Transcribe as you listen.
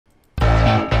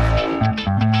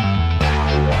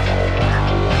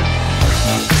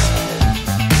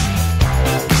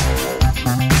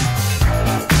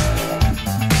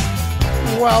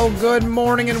Well, good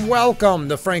morning and welcome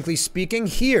to Frankly Speaking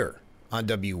here on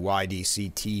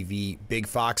WYDC TV Big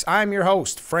Fox. I'm your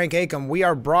host, Frank Acom. We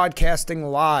are broadcasting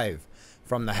live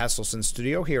from the Hesselson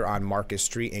studio here on Marcus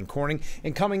Street in Corning.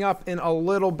 And coming up in a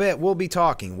little bit, we'll be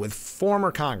talking with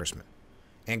former Congressman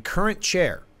and current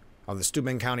chair of the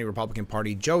Steuben County Republican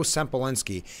Party, Joe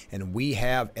Sempolinski, and we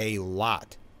have a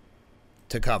lot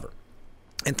to cover.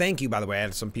 And thank you, by the way. I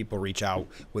had some people reach out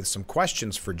with some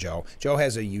questions for Joe. Joe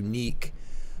has a unique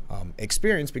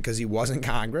experience because he was in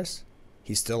Congress.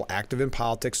 He's still active in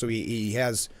politics, so he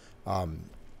has a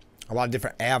lot of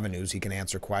different avenues he can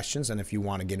answer questions. And if you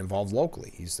want to get involved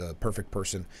locally, he's the perfect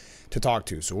person to talk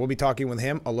to. So we'll be talking with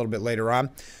him a little bit later on.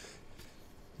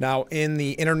 Now, in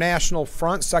the international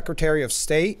front, Secretary of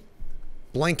State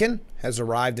Blinken has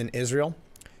arrived in Israel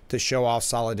to show off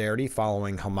solidarity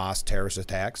following Hamas terrorist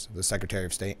attacks. The Secretary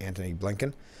of State, Antony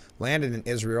Blinken, landed in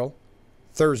Israel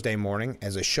Thursday morning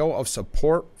as a show of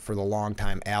support for the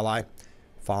longtime ally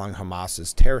following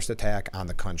Hamas's terrorist attack on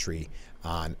the country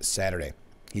on Saturday.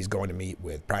 He's going to meet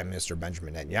with Prime Minister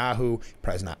Benjamin Netanyahu,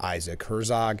 President Isaac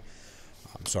Herzog.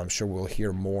 So I'm sure we'll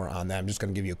hear more on that. I'm just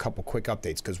going to give you a couple quick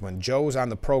updates because when Joe's on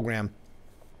the program,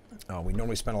 we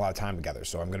normally spend a lot of time together.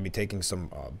 So I'm going to be taking some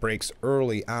breaks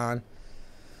early on.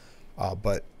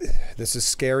 But this is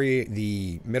scary.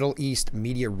 The Middle East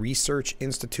Media Research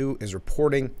Institute is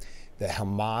reporting that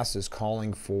Hamas is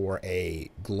calling for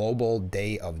a global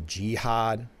day of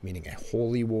jihad, meaning a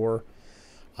holy war,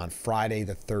 on Friday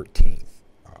the 13th,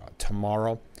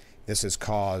 tomorrow. This has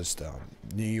caused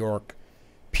New York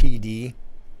PD.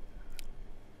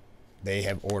 They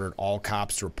have ordered all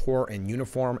cops to report in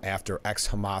uniform after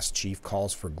ex-Hamas chief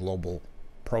calls for global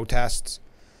protests.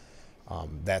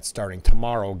 That's starting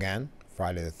tomorrow again,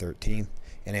 Friday the 13th,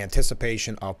 in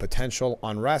anticipation of potential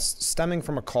unrest stemming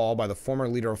from a call by the former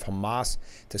leader of Hamas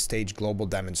to stage global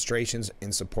demonstrations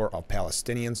in support of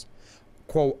Palestinians.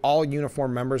 Quote, all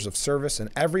uniformed members of service in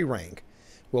every rank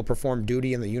will perform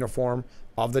duty in the uniform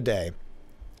of the day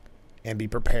and be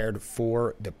prepared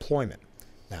for deployment.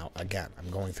 Now, again, I'm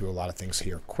going through a lot of things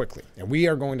here quickly. And we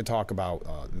are going to talk about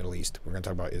the Middle East. We're going to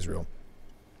talk about Israel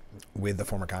with the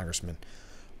former congressman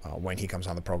when he comes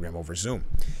on the program over Zoom.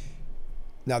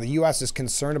 Now, the U.S. is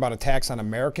concerned about attacks on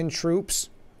American troops,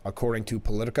 according to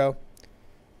Politico,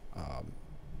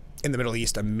 in the Middle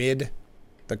East amid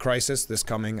the crisis. This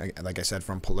coming, like I said,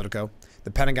 from Politico. The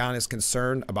Pentagon is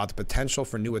concerned about the potential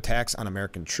for new attacks on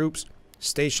American troops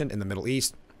stationed in the Middle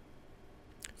East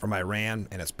from Iran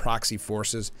and its proxy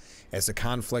forces as the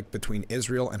conflict between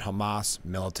Israel and Hamas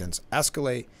militants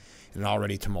escalate in an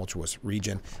already tumultuous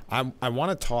region. I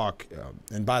want to talk,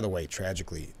 and by the way,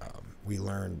 tragically, we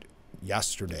learned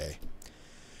yesterday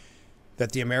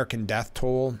that the American death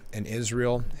toll in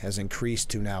Israel has increased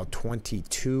to now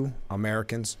 22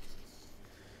 Americans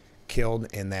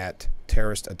killed in that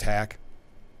terrorist attack.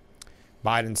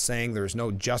 Biden saying there is no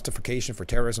justification for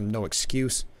terrorism, no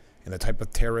excuse, and the type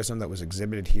of terrorism that was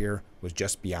exhibited here was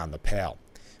just beyond the pale.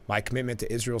 My commitment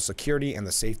to Israel's security and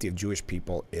the safety of Jewish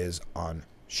people is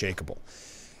unshakable.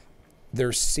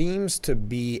 There seems to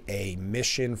be a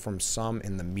mission from some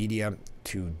in the media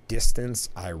to distance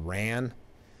Iran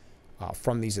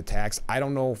from these attacks. I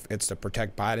don't know if it's to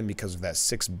protect Biden because of that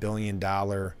 $6 billion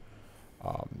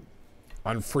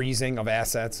unfreezing of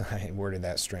assets. I worded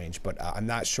that strange, but I'm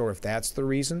not sure if that's the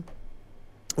reason.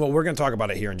 Well, we're going to talk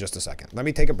about it here in just a second. Let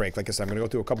me take a break. Like I said, I'm going to go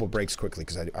through a couple of breaks quickly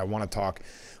because I want to talk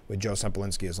with Joe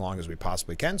Sempolinski as long as we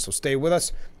possibly can. So stay with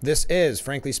us. This is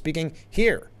Frankly Speaking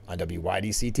here on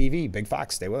WYDC TV. Big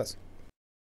Fox, stay with us.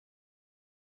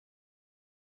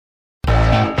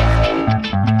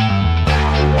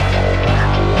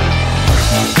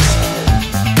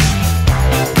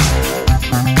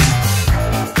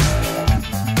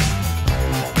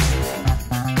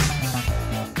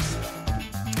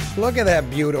 Look at that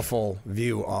beautiful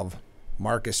view of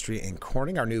Marcus Street in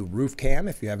Corning, our new roof cam.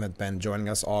 If you haven't been joining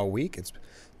us all week, it's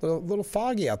a little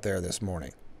foggy out there this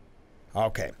morning.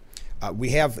 Okay. We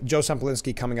have Joe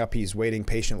Sempolinski coming up. He's waiting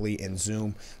patiently in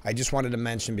Zoom. I just wanted to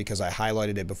mention, because I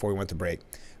highlighted it before we went to break,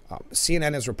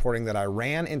 CNN is reporting that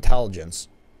Iran intelligence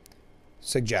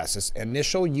suggests, this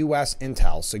initial U.S.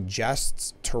 intel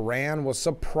suggests Tehran was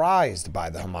surprised by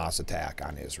the Hamas attack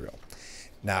on Israel.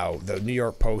 Now, the New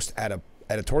York Post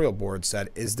editorial board said,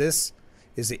 is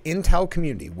the intel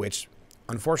community, which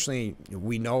unfortunately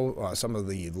we know some of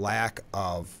the lack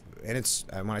of, and it's,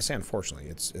 when I say unfortunately,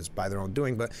 it's by their own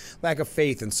doing, but lack of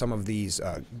faith in some of these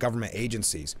government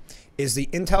agencies. Is the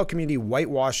intel community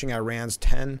whitewashing Iran's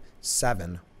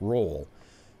 10-7 role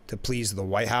to please the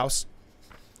White House?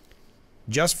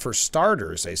 Just for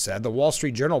starters, they said, the Wall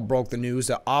Street Journal broke the news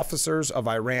that officers of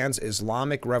Iran's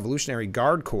Islamic Revolutionary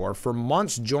Guard Corps for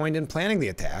months joined in planning the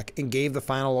attack and gave the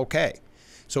final okay.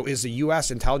 So is the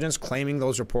U.S. intelligence claiming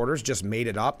those reporters just made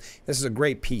it up? This is a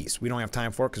great piece. We don't have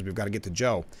time for it because we've got to get to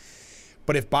Joe.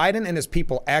 But if Biden and his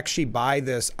people actually buy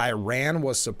this Iran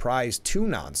was surprised too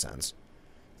nonsense,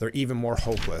 they're even more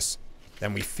hopeless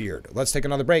than we feared. Let's take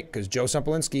another break because Joe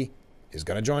Sempolinski is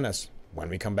going to join us when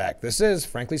we come back. This is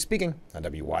Frankly Speaking on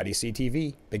WYDC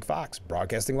TV, Big Fox,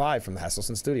 broadcasting live from the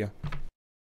Hesselson studio.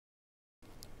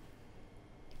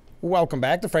 Welcome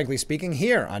back to Frankly Speaking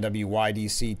here on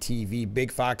WYDC TV,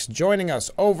 Big Fox. Joining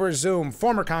us over Zoom,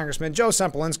 former Congressman Joe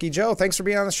Sempolinski. Joe, thanks for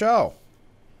being on the show.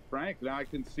 Frank, now I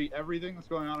can see everything that's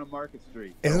going on Market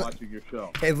Street watching your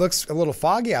show. It looks a little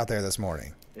foggy out there this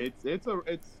morning. It's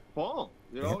fall.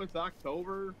 It's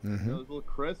October. There's a little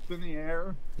crisp in the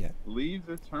air. Yeah. Leaves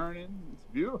are turning. It's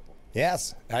beautiful.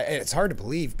 Yes. It's hard to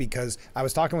believe because I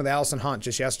was talking with Allison Hunt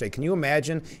just yesterday. Can you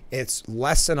imagine it's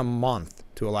less than a month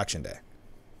to Election Day?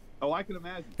 Oh, I can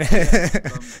imagine.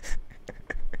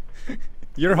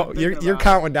 You're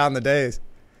counting down the days.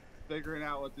 Figuring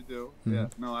out what to do. Yeah,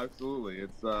 no, absolutely.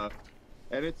 It's an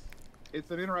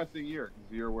interesting year.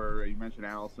 It's a year where you mentioned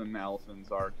Allison. Allison's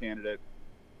our candidate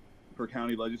for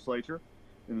county legislature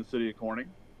in the city of Corning,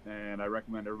 and I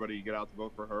recommend everybody get out to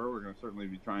vote for her. We're going to certainly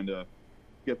be trying to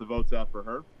get the votes out for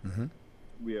her.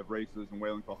 We have races in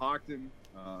Wayland-Cohocton,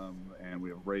 and we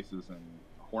have races in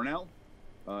Hornell,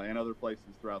 and other places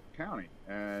throughout the county.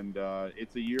 And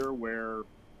it's a year where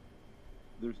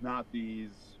there's not these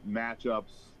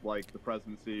matchups like the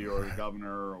presidency or the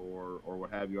governor or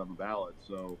what have you on the ballot.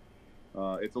 So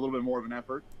it's a little bit more of an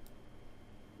effort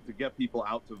to get people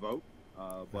out to vote.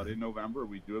 But in November,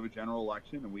 we do have a general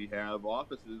election, and we have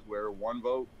offices where one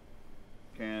vote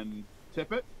can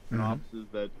tip it, and offices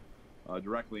that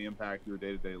directly impact your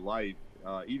day-to-day life,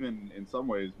 even in some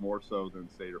ways more so than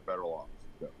state or federal offices.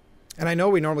 So. And I know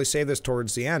we normally say this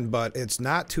towards the end, but it's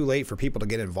not too late for people to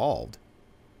get involved.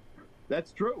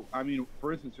 That's true. I mean,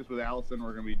 for instance, just with Allison,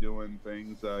 we're going to be doing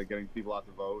things, getting people out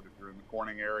to vote. If you're in the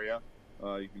Corning area,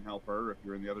 you can help her. If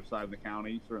you're in the other side of the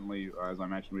county, certainly, as I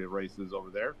mentioned, we have races over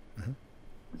there.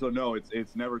 So no,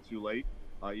 it's never too late,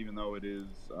 even though it is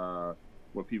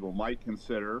what people might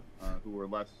consider, who are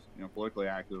less politically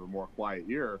active, a more quiet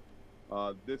year.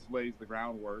 This lays the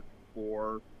groundwork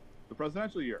for the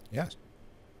presidential year. Yes.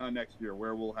 Next year,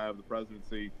 where we'll have the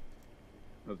presidency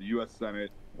of the U.S. Senate,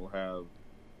 we'll have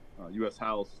U.S.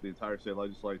 House, the entire state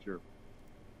legislature.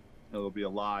 There'll be a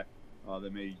lot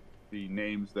that may be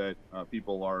names that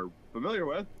people are familiar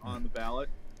with on the ballot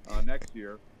next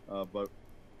year. But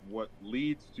what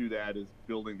leads to that is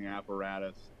building the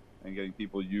apparatus and getting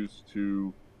people used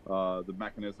to the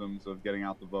mechanisms of getting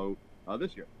out the vote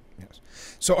this year. Yes.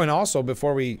 So, and also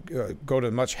before we go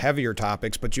to much heavier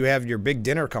topics, but you have your big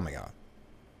dinner coming up.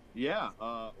 Yeah,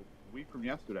 a week from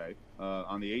yesterday,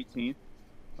 on the 18th.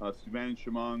 Steuben and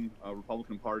Chemung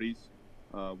Republican parties,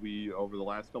 we over the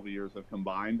last couple of years have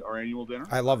combined our annual dinner.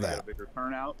 I love that. A bigger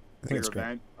turnout, I think it's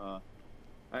bigger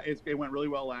event. It went really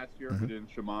well last year. We did in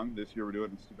Chemung. This year we're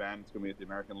doing it in Steuben. It's going to be at the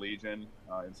American Legion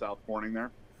in South Corning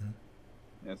there.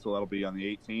 And so that'll be on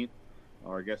the 18th.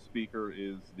 Our guest speaker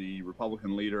is the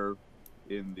Republican leader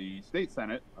in the state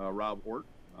Senate, Rob Hort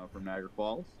from Niagara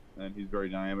Falls. And he's a very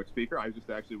dynamic speaker. I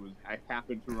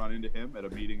happened to run into him at a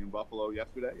meeting in Buffalo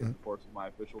yesterday in the course of my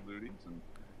official duties,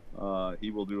 and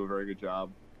he will do a very good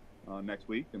job next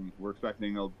week. And we're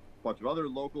expecting a bunch of other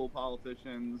local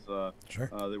politicians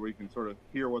that we can sort of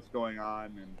hear what's going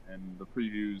on and the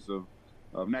previews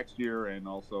of next year, and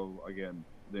also, again,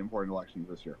 the important elections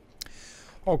this year.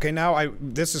 Okay, now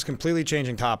this is completely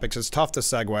changing topics. It's tough to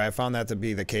segue. I found that to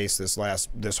be the case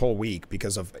this whole week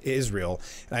because of Israel.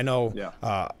 And I know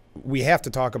we have to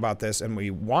talk about this, and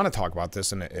we want to talk about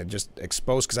this and just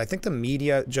expose, because I think the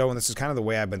media, Joe, and this is kind of the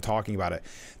way I've been talking about it,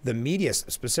 the media,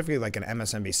 specifically like an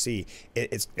MSNBC,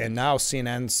 and now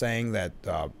CNN saying that,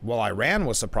 well, Iran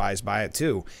was surprised by it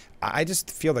too. I just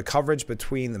feel the coverage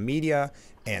between the media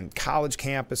and college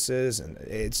campuses, and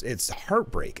it's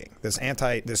heartbreaking,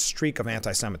 this streak of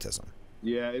anti-Semitism.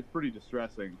 Yeah, it's pretty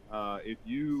distressing. If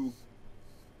you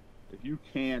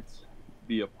can't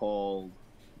be appalled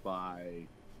by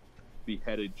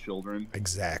beheaded children,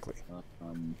 exactly,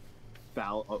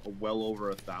 well over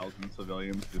 1,000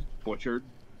 civilians just butchered,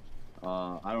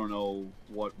 I don't know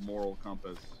what moral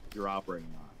compass you're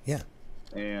operating on. Yeah,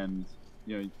 and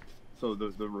so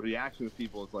the reaction of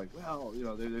people is like, well,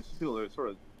 there's people that sort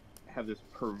of have this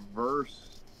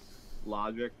perverse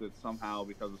logic that somehow,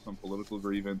 because of some political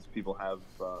grievance, people have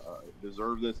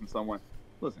deserved this in some way.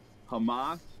 Listen,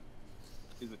 Hamas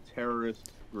is a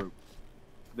terrorist group.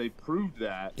 They proved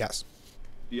that Yes.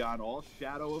 beyond all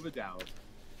shadow of a doubt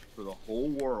for the whole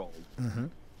world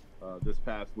this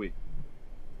past week.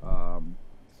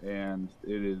 And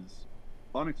it is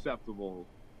unacceptable,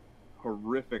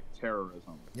 horrific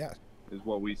terrorism. Yes. Is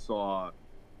what we saw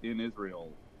in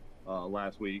Israel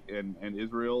last week. And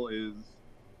Israel is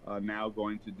now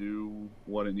going to do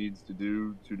what it needs to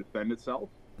do to defend itself.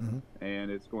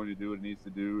 And it's going to do what it needs to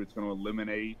do. It's going to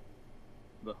eliminate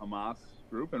the Hamas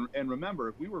group. And remember,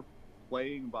 if we were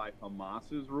playing by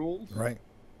Hamas's rules, Right.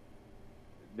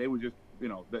 they would just,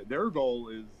 their goal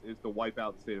is to wipe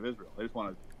out the state of Israel. They just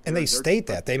want to. And they state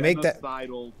that. They make that.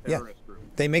 Terrorist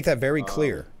group. They make that very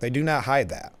clear. They do not hide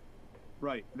that.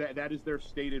 Right. That is their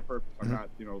stated purpose. I'm not,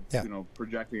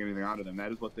 projecting anything onto them.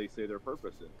 That is what they say their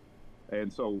purpose is.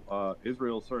 And so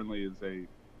Israel certainly is a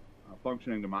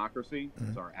functioning democracy.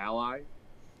 It's our ally.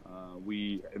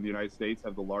 We in the United States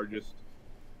have the largest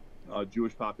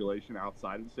Jewish population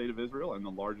outside of the state of Israel, and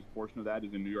the largest portion of that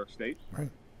is in New York State,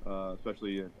 Right.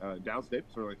 Especially downstate,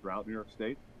 certainly throughout New York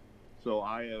State. So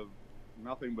I have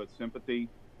nothing but sympathy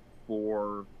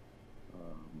for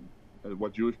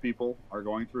what Jewish people are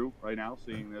going through right now,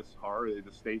 seeing this horror.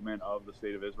 The statement of the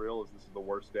state of Israel is this is the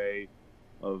worst day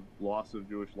of loss of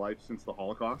Jewish life since the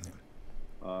Holocaust.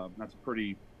 That's a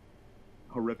pretty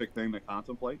horrific thing to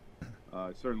contemplate.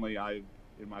 Certainly, I've,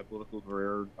 in my political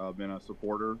career, been a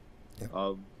supporter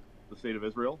of the state of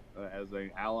Israel as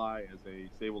an ally, as a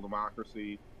stable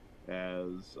democracy,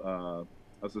 as a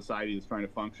society that's trying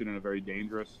to function in a very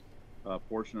dangerous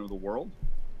portion of the world.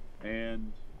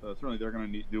 And certainly they're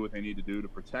going to do what they need to do to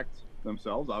protect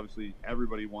themselves. Obviously,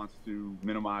 everybody wants to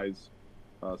minimize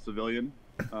civilian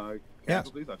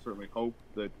casualties. I certainly hope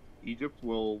that Egypt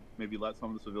will maybe let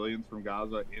some of the civilians from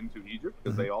Gaza into Egypt,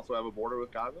 because they also have a border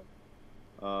with Gaza.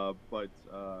 But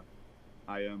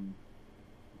I am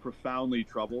profoundly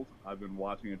troubled. I've been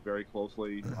watching it very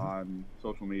closely on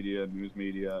social media, news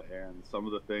media, and some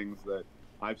of the things that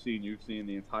I've seen, you've seen,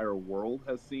 the entire world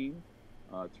has seen,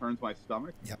 turns my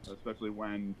stomach, especially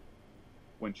when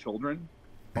children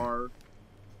are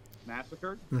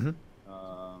massacred.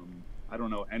 I don't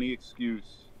know any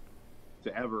excuse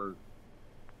to ever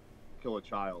kill a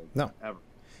child. No. Ever.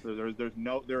 There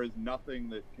is nothing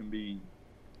that can be.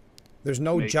 There's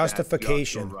no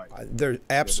justification. Right. There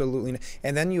absolutely.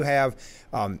 And then you have,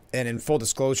 and in full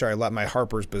disclosure, I let my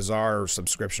Harper's Bazaar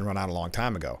subscription run out a long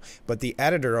time ago. But the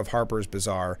editor of Harper's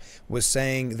Bazaar was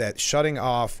saying that shutting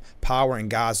off power in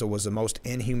Gaza was the most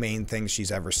inhumane thing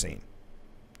she's ever seen.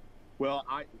 Well,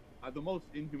 the most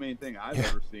inhumane thing I've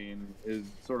ever seen is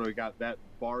sort of that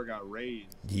bar got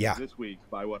raised this week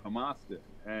by what Hamas did.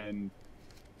 And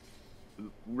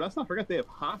let's not forget, they have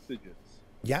hostages.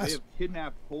 Yes. They have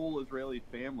kidnapped whole Israeli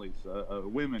families,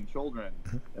 women, children,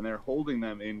 and they're holding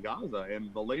them in Gaza.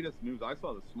 And the latest news I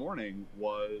saw this morning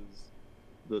was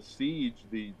the siege,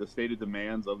 the stated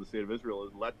demands of the state of Israel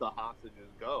is let the hostages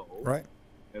go. Right.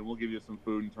 And we'll give you some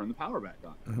food and turn the power back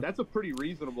on. That's a pretty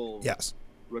reasonable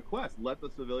request. Let the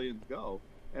civilians go.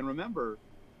 And remember,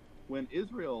 when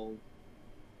Israel,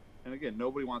 and again,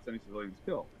 nobody wants any civilians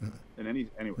killed in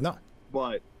anywhere. No.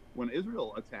 But when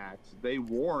Israel attacks, they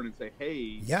warn and say,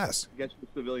 hey, get your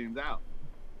civilians out.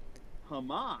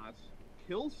 Hamas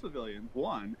kills civilians,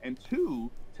 one, and two,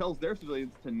 tells their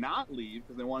civilians to not leave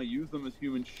because they want to use them as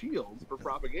human shields for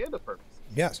propaganda purposes.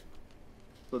 Yes.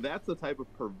 So that's the type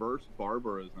of perverse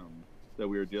barbarism that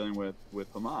we are dealing with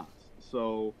Hamas.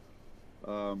 So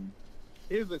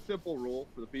here's a simple rule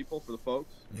for the people, for the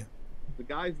folks. Yeah. The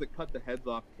guys that cut the heads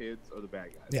off kids are the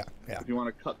bad guys. Yeah. If you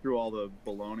want to cut through all the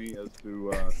baloney as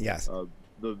to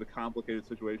the complicated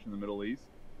situation in the Middle East,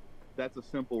 that's a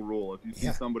simple rule. If you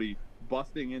see somebody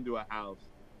busting into a house,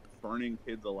 burning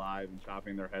kids alive and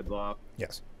chopping their heads off,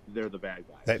 they're the bad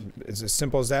guys. It's as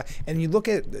simple as that. And you look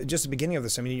at just the beginning of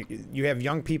this. I mean, you have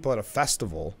young people at a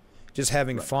festival just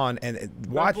having fun and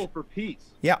watch. Festival for peace.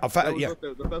 Yeah, what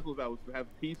the festival about was to have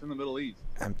peace in the Middle East.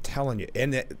 I'm telling you,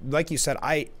 and like you said,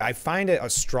 I find it a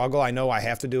struggle. I know I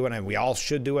have to do it, and we all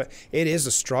should do it. It is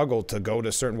a struggle to go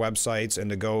to certain websites and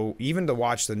to go even to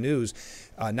watch the news,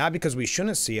 not because we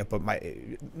shouldn't see it, but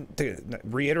to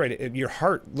reiterate it, your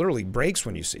heart literally breaks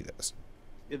when you see this.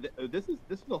 This is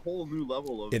a whole new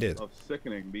level of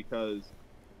sickening, because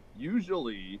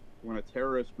usually when a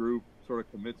terrorist group sort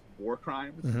of commits war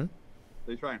crimes,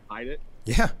 they try and hide it.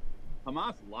 Yeah.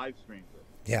 Hamas live streams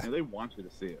it. Yeah. They want you to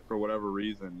see it for whatever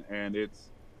reason, and it's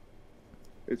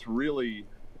really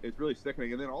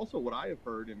sickening. And then also what I have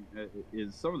heard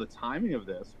is some of the timing of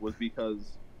this was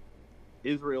because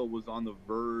Israel was on the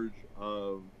verge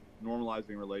of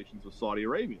normalizing relations with Saudi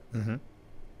Arabia.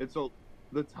 And so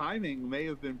the timing may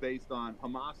have been based on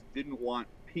Hamas didn't want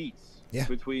peace Yeah.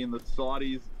 between the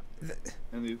Saudis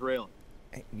and the Israelis.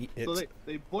 So It's,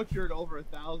 they butchered over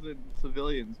 1,000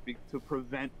 civilians to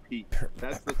prevent peace.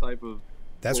 That's the type of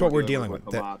that's what we're dealing with.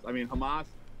 Hamas. I mean, Hamas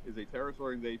is a terrorist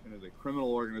organization, is a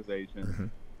criminal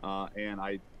organization, and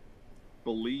I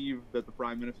believe that the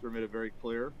Prime Minister made it very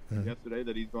clear yesterday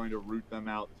that he's going to root them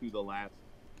out to the last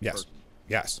person.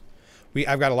 Yes.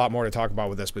 I've got a lot more to talk about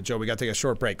with this, but Joe, we got to take a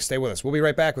short break. Stay with us. We'll be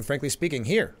right back with Frankly Speaking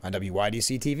here on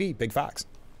WYDC TV, Big Fox.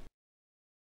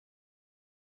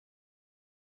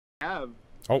 Have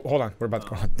Oh, hold on. We're about to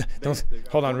go on.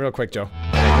 Hold on real quick, Joe.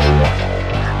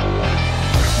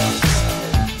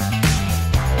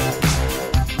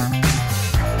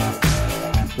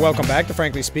 Welcome back to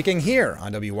Frankly Speaking here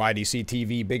on WYDC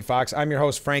TV Big Fox. I'm your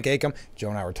host, Frank Acom. Joe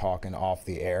and I were talking off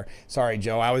the air. Sorry,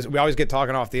 Joe. We always get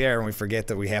talking off the air and we forget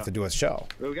that we have to do a show.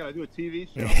 We got to do a TV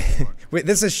show.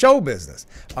 This is show business.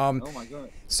 Oh, my God.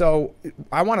 So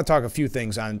I want to talk a few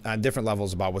things on different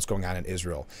levels about what's going on in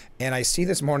Israel. And I see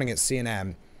this morning at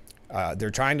CNN,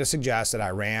 they're trying to suggest that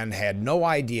Iran had no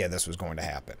idea this was going to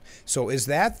happen. So is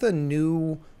that the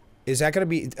new... Is that going to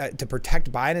be, to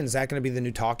protect Biden, is that going to be the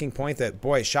new talking point that,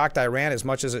 boy, it shocked Iran as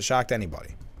much as it shocked anybody?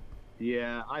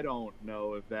 Yeah, I don't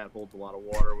know if that holds a lot of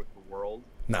water with the world.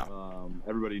 No.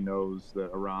 Everybody knows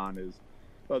that Iran is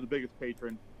the biggest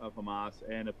patron of Hamas,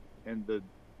 and the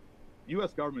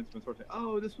U.S. government's been sort of saying,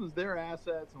 oh, this was their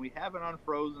assets, and we haven't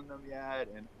unfrozen them yet.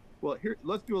 And, well, here,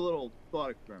 let's do a little thought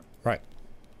experiment. Right.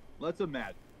 Let's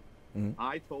imagine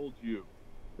I told you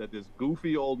that this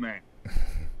goofy old man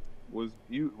was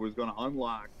going to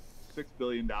unlock $6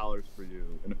 billion for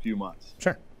you in a few months.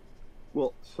 Sure.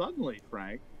 Well, suddenly,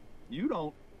 Frank, you're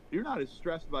not as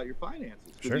stressed about your finances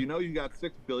because Sure. you know you got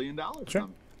 $6 billion Sure.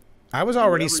 coming. I was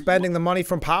already spending the money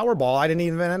from Powerball. I didn't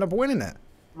even end up winning it.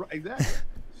 Right, exactly.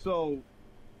 So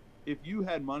if you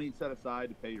had money set aside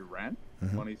to pay your rent,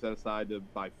 money set aside to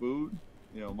buy food,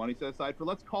 money set aside for,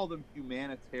 let's call them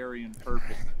humanitarian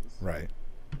purposes. Right.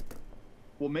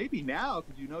 Well, maybe now,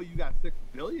 because you got $6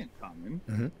 billion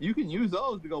coming, you can use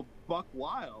those to go buck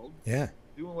wild,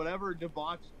 doing whatever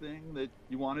debauched thing that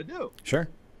you want to do. Sure.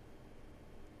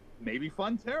 Maybe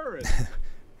fund terrorism.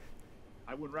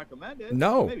 I wouldn't recommend it.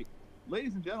 No. Maybe.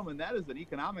 Ladies and gentlemen, that is an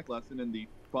economic lesson in the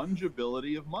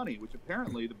fungibility of money, which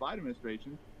apparently the Biden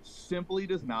administration simply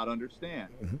does not understand.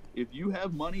 If you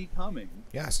have money coming,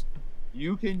 yes,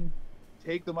 you can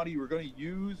take the money you were going to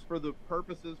use for the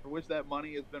purposes for which that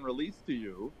money has been released to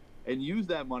you and use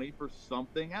that money for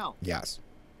something else. Yes.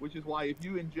 Which is why if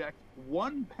you inject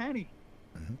one penny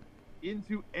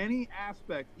into any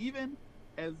aspect, even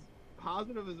as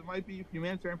positive as it might be for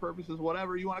humanitarian purposes,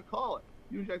 whatever you want to call it,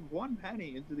 you inject one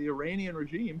penny into the Iranian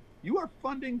regime, you are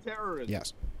funding terrorism.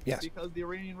 Yes. Yes. Because the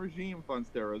Iranian regime funds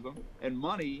terrorism, and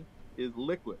money is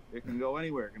liquid. It can go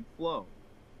anywhere. It can flow.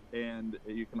 And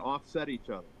you can offset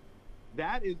each other.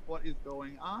 That is what is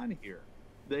going on here.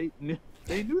 They knew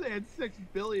they had $6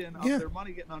 billion of their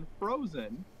money getting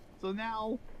unfrozen. So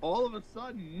now, all of a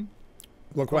sudden,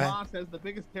 look what Hamas has the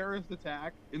biggest terrorist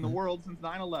attack in the world since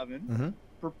 9/11.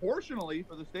 Proportionally,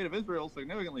 for the state of Israel,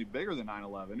 significantly bigger than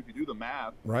 9/11. If you do the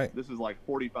math, right, this is like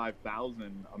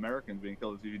 45,000 Americans being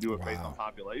killed if you do it based on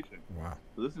population. Wow.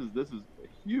 So this is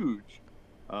a huge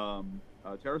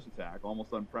terrorist attack,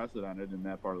 almost unprecedented in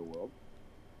that part of the world.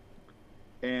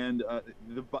 And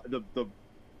the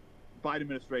Biden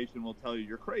administration will tell you,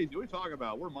 you're crazy. What are you talking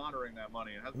about? We're monitoring that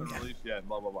money. It hasn't been released yet,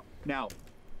 blah, blah, blah. Now,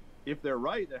 if they're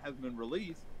right, that hasn't been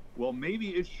released, well, maybe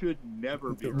it should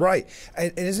never be released. Right.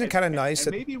 And isn't it kind of nice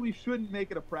that maybe we shouldn't make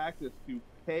it a practice to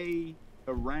pay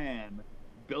Iran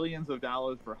billions of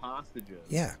dollars for hostages.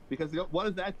 Yeah. Because what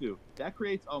does that do? That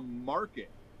creates a market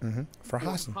for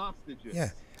hostages. Yeah.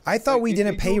 I thought we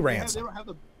didn't pay ransom. They don't have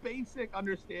the basic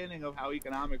understanding of how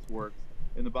economics works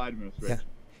in the Biden administration.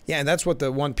 Yeah, and that's what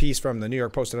the one piece from the New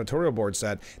York Post editorial board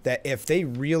said, that if they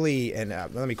really, and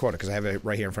let me quote it because I have it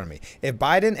right here in front of me, if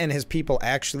Biden and his people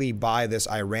actually buy this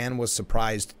Iran was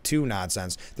surprised too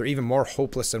nonsense, they're even more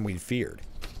hopeless than we feared.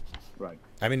 Right.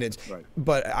 I mean,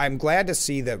 but I'm glad to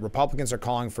see that Republicans are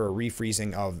calling for a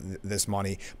refreezing of this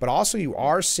money, but also you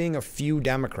are seeing a few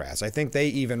Democrats. I think they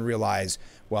even realize,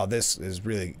 well, this is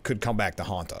really could come back to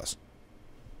haunt us.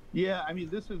 Yeah, I mean,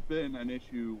 this has been an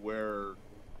issue where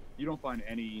you don't find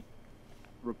any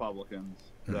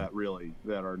Republicans that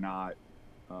are not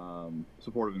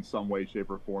supportive in some way,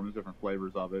 shape, or form. There's different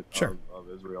flavors of it, of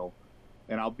Israel.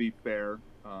 And I'll be fair,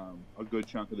 a good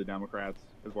chunk of the Democrats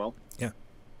as well. Yeah.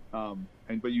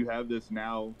 But you have this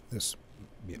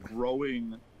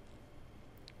growing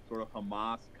sort of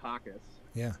Hamas caucus.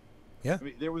 Yeah. Yeah. I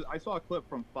mean, I saw a clip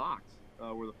from Fox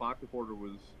where the Fox reporter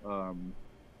was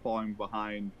falling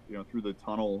behind, through the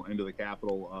tunnel into the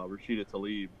Capitol, Rashida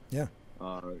Tlaib, Yeah.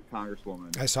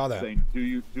 Congresswoman. I saw that. Saying, do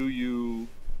you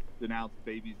denounce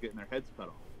babies getting their heads cut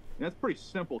off? And that's a pretty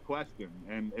simple question.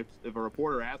 And if a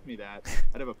reporter asked me that,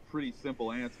 I'd have a pretty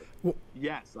simple answer. Well,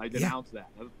 yes, I denounce that.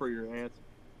 That's for your answer.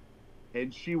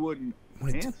 And she wouldn't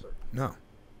answer. No.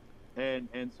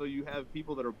 And so you have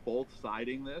people that are both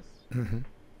siding this. Mm-hmm.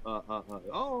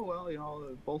 Oh, well,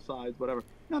 both sides, whatever.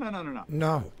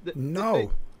 No.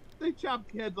 No. They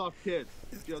chopped heads off kids.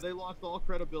 They lost all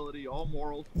credibility, all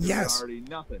morals, yes.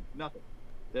 nothing.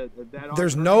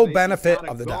 There's no benefit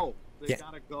of the doubt. They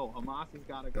gotta go. Hamas has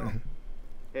gotta go.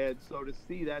 And so to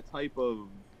see that type of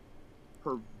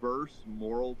perverse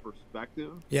moral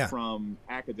perspective from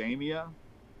academia,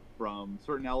 from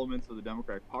certain elements of the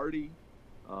Democratic Party,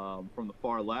 from the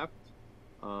far left,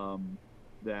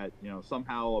 that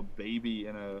somehow a baby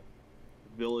in a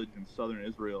village in southern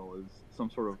Israel is some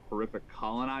sort of horrific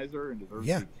colonizer and deserves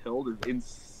to be killed is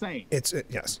insane. It's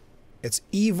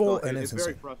evil, and it's insane.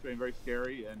 Very frustrating, very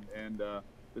scary, and the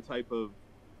type of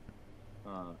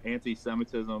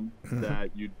anti-Semitism that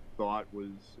you thought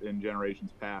was in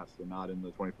generations past and not in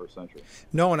the 21st century.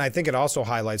 No, and I think it also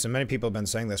highlights, and many people have been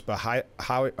saying this, but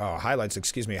highlights,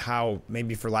 how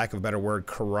maybe for lack of a better word,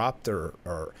 corrupt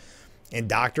or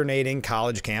indoctrinating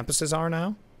college campuses are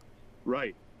now.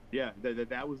 Right. Yeah,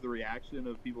 that was the reaction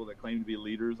of people that claim to be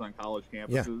leaders on college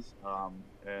campuses.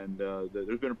 And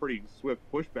there's been a pretty swift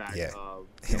pushback of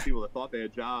people that thought they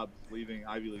had jobs leaving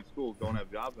Ivy League schools don't have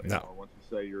jobs anymore once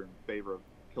you say you're in favor of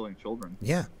killing children.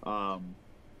 Yeah. So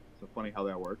funny how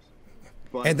that works.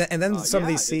 But, and then some of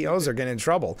these CEOs are getting in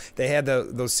trouble. They had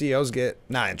those CEOs get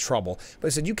not in trouble, but they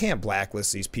said you can't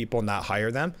blacklist these people and not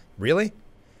hire them. Really?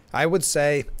 I would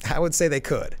say they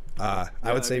could. I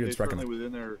would say it's certainly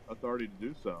within their authority to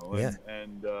do so.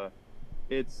 And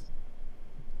it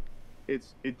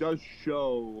does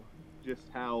show just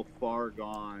how far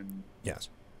gone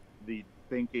the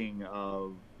thinking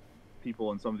of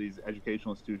people in some of these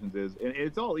educational institutions is. And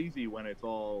it's all easy when it's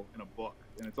all in a book,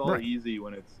 and it's all easy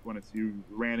when it's you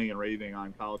ranting and raving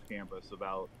on college campus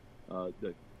about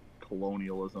the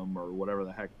colonialism or whatever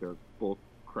the heck their bull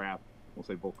crap. We'll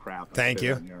say bull crap. Thank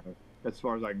you. As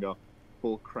far as I can go,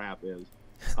 bull crap is.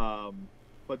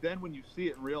 But then when you see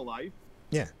it in real life,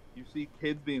 you see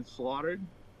kids being slaughtered,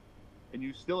 and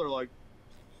you still are like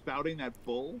spouting that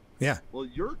bull. Yeah. Well,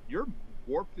 you're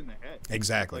warped in the head.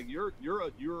 Exactly. Like you're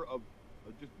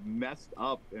just messed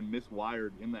up and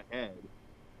miswired in the head,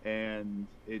 and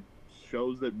it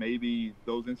shows that maybe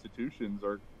those institutions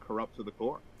are corrupt to the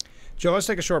core. Joe, let's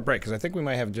take a short break because I think we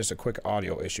might have just a quick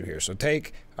audio issue here. So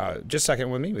take just a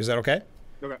second with me. Is that okay?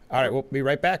 Okay. All right, we'll be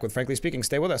right back with Frankly Speaking.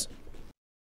 Stay with us.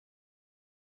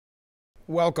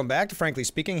 Welcome back to Frankly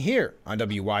Speaking here on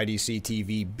WYDC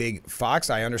TV Big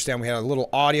Fox. I understand we had a little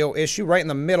audio issue right in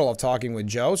the middle of talking with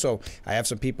Joe, so I have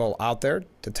some people out there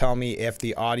to tell me if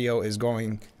the audio is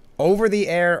going over the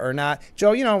air or not.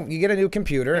 Joe, you get a new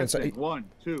computer. And so 1,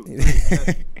 2,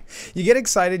 3. You get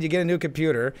excited, you get a new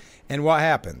computer, and what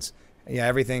happens? Yeah,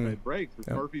 everything... It breaks. It's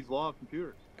Murphy's Law of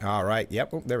computers. All right. Yep.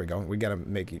 Oh, there we go. We got to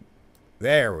make it...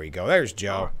 There we go. There's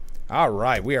Joe. All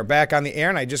right. We are back on the air,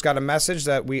 and I just got a message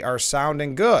that we are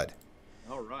sounding good.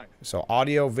 All right. So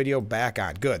audio, video back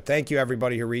on. Good. Thank you,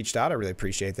 everybody who reached out. I really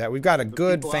appreciate that. We've got a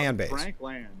good fan base.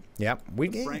 Frankland. Yep.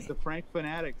 The Frank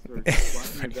fanatics are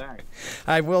watching your back.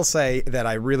 I will say that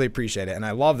I really appreciate it, and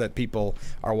I love that people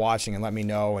are watching and let me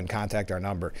know and contact our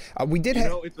number. We did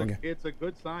have... It's a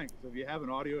good sign, because if you have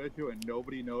an audio issue and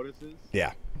nobody notices...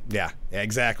 Yeah,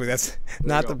 exactly. That's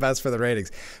not the best for the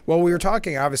ratings. Well, we were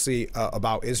talking, obviously,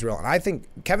 about Israel, and I think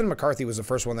Kevin McCarthy was the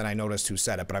first one that I noticed who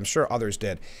said it, but I'm sure others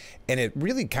did. And it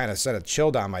really kind of set a chill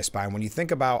down my spine. When you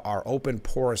think about our open,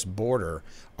 porous border,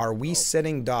 are we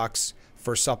sitting ducks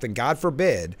for something, God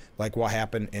forbid, like what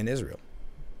happened in Israel?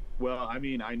 Well, I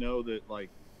mean, I know that,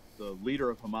 like, the leader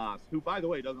of Hamas, who, by the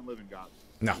way, doesn't live in Gaza.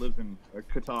 No. Lives in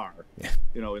Qatar,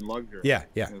 in luxury. Yeah,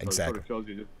 exactly. It sort of shows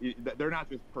you they're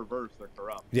not just perverse, they're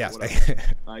corrupt. Yes.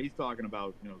 He's talking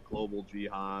about, global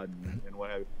jihad and what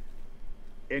have you.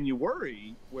 And you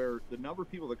worry where the number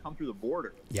of people that come through the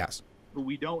border. Yes. Who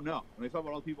we don't know. When they talk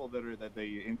about all the people that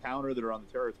they encounter that are on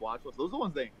the terrorist watch list, those are the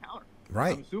ones they encounter.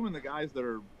 Right. I'm assuming the guys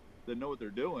that know what they're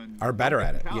doing are better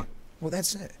at it. Yeah. Well,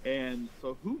 that's it. And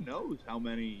so who knows how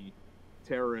many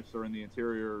terrorists are in the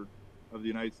interior of the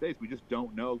United States? We just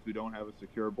don't know because we don't have a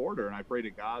secure border. And I pray to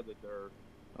God that there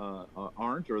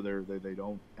aren't, or they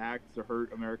don't act to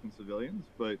hurt American civilians.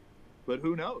 But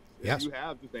who knows? Yes. If you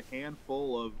have just a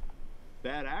handful of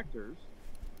bad actors,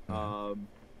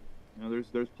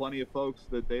 there's plenty of folks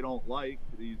that they don't like,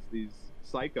 these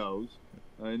psychos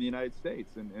in the United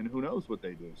States, and who knows what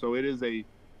they do. So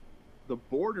the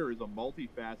border is a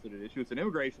multifaceted issue. It's an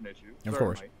immigration issue, of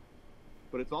course,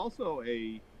 but it's also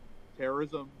a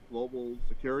terrorism, global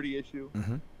security issue.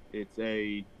 Mm-hmm. It's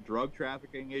a drug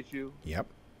trafficking issue. Yep.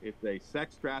 It's a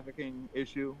sex trafficking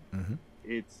issue. Mm-hmm.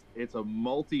 It's a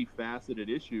multifaceted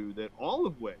issue that all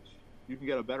of which you can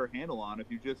get a better handle on if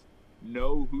you just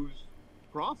know who's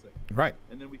crossing. Right.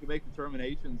 And then we can make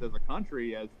determinations as a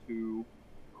country as to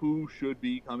who should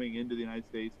be coming into the United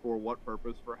States for what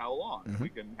purpose, for how long. Mm-hmm.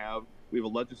 We have a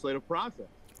legislative process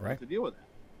right. to deal with that.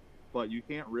 But you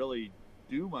can't really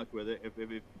do much with it if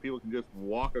people can just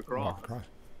walk across.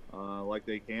 Like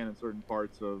they can in certain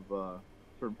parts of the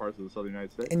southern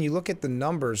United States. And you look at the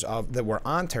numbers that were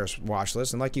on terrorist watch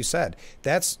lists, and like you said,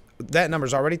 that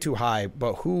number's already too high.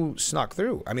 But who snuck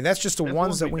through? I mean, that's just the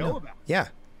ones that we know about.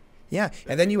 Yeah,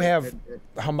 and then you have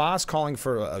Hamas calling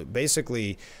for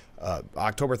basically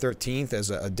October 13th as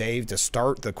a day to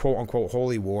start the quote unquote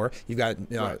holy war. You've got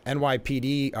right.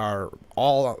 NYPD are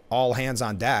all hands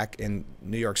on deck in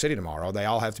New York City tomorrow. They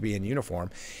all have to be in uniform,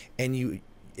 and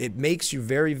it makes you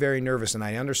very, very nervous. And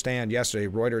I understand yesterday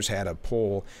Reuters had a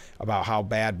poll about how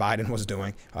bad Biden was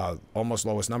doing, almost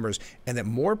lowest numbers, and that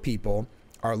more people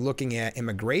are looking at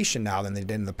immigration now than they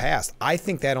did in the past. I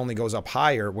think that only goes up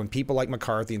higher when people like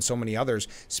McCarthy and so many others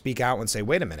speak out and say,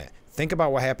 wait a minute, think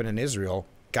about what happened in Israel.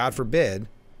 God forbid,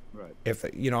 right? If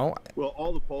you know. Well,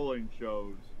 all the polling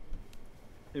shows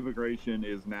immigration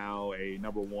is now a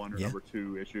number one or number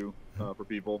two issue for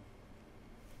people.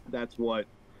 That's what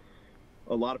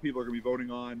a lot of people are going to be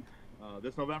voting on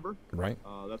this November. Right.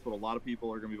 That's what a lot of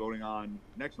people are going to be voting on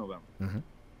next November. Mm-hmm.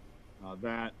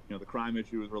 The crime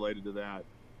issue is related to that.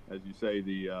 As you say,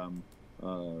 the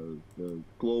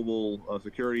global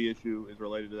security issue is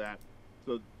related to that.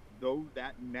 So though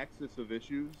that nexus of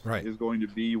issues right. is going to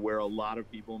be where a lot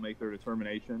of people make their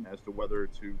determination as to whether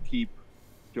to keep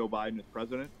Joe Biden as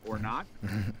president or not.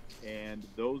 And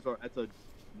that's a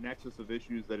nexus of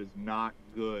issues that is not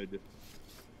good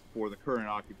for the current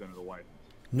occupant of the White House.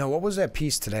 No, what was that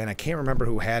piece today? And I can't remember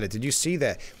who had it. Did you see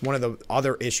that one of the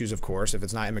other issues, of course, if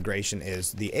it's not immigration,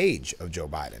 is the age of Joe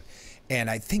Biden? And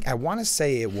I want to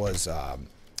say it was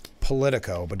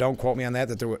Politico, but don't quote me on that.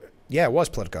 It was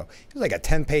Politico. It was like a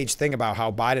 10-page thing about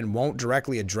how Biden won't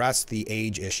directly address the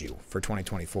age issue for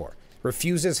 2024.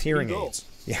 Refuses hearing aids.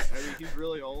 Yeah. I mean, he's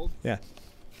really old. Yeah.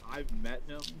 I've met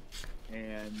him,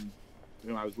 and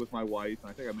I was with my wife, and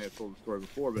I think I may have told the story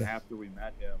before, but after we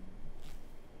met him,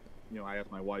 I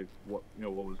asked my wife what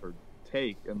was her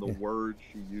take, and the word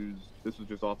she used, this was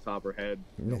just off the top of her head,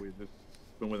 we had just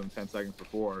been with him 10 seconds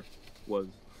before, was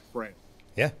frail.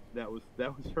 Yeah. That was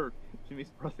her. She meets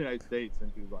the President of the United States,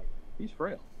 and she was like, he's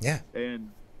frail. Yeah.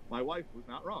 And my wife was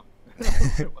not wrong.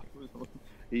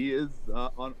 He is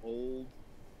an old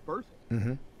person.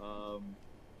 Mm-hmm.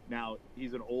 Now,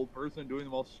 he's an old person doing the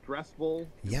most stressful,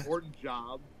 important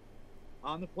job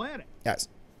on the planet. Yes.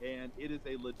 And it is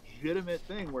a legitimate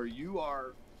thing where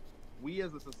we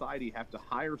as a society have to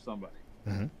hire somebody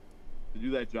to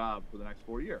do that job for the next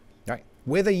 4 years. Right.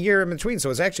 With a year in between. So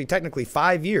it's actually technically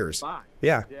 5 years. 5.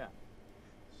 Yeah. Yeah.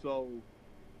 So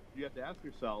you have to ask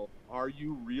yourself, are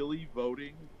you really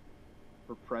voting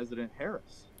for President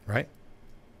Harris? Right.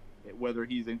 Whether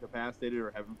he's incapacitated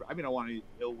or having, I don't want any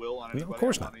ill will on anybody. Of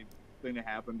course not. I don't want anything to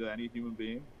happen to any human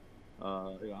being.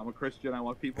 I'm a Christian. I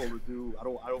want people to do. I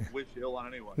don't wish ill on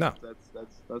anyone. No,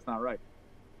 that's not right.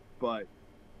 But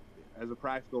as a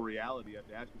practical reality, you have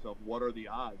to ask yourself, what are the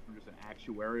odds from just an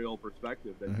actuarial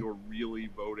perspective that you're really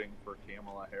voting for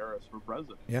Kamala Harris for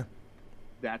president? Yeah,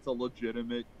 that's a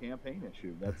legitimate campaign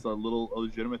issue. That's a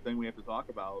legitimate thing we have to talk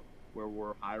about, where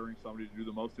we're hiring somebody to do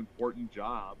the most important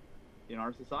job in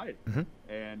our society.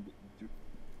 And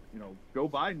Joe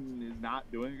Biden is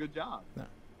not doing a good job. No.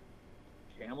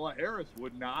 Kamala Harris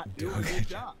would not do a good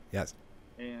job. Yes.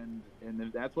 And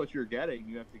if that's what you're getting,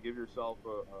 you have to give yourself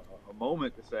a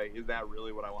moment to say, is that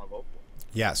really what I want to vote for?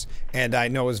 Yes. And I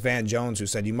know it was Van Jones who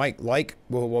said you might like,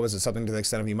 what was it, something to the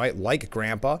extent of you might like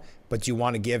Grandpa, but you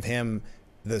want to give him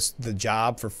the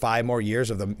job for 5 more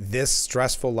years of this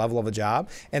stressful level of a job.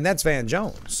 And that's Van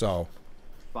Jones. So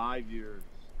 5 years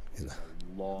is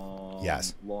long.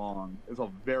 Yes. Long. It's a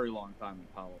very long time in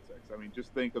politics. I mean,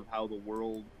 just think of how the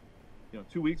world,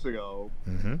 2 weeks ago,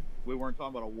 we weren't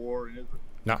talking about a war in Israel.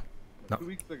 No. 2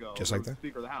 weeks ago, just like that.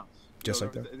 Speaker of the House. Just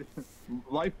like that.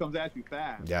 Life comes at you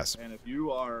fast. Yes. And if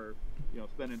you are,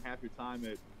 spending half your time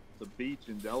at the beach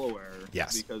in Delaware,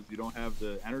 yes, because you don't have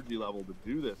the energy level to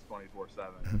do this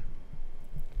 24/7,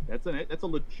 that's a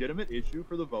legitimate issue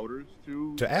for the voters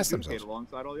to ask adjudicate themselves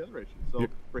alongside all the other issues. So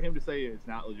for him to say it's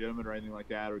not legitimate or anything like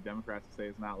that, or Democrats to say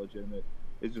it's not legitimate,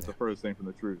 is just the furthest thing from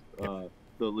the truth.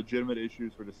 The legitimate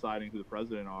issues for deciding who the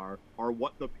president are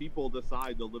what the people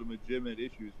decide. The legitimate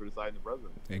issues for deciding the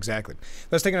president. Exactly.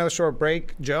 Let's take another short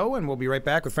break, Joe, and we'll be right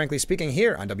back with Frankly Speaking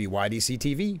here on WYDC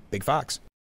TV, Big Fox.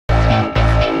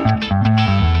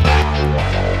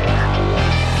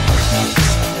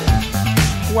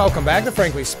 Welcome back to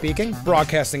Frankly Speaking,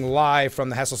 broadcasting live from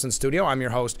the Hesselson studio. I'm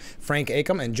your host, Frank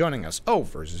Acom, and joining us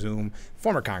over Zoom,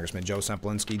 former Congressman Joe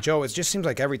Semplinsky. Joe, it just seems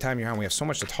like every time you're on, we have so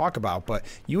much to talk about, but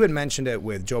you had mentioned it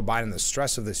with Joe Biden, the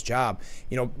stress of this job.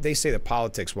 You know, they say that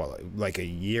politics, well, like a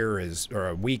year is, or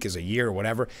a week is a year or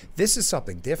whatever. This is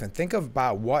something different. Think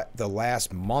about what the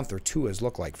last month or two has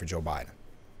looked like for Joe Biden.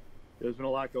 There's been a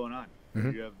lot going on.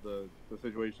 You have the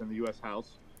situation in the U.S.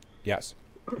 House. Yes,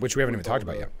 which we haven't even talked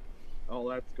about yet. All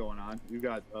that's going on. You've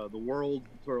got the world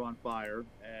sort of on fire,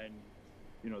 and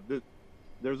you know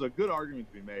there's a good argument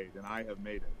to be made, and I have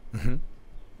made it,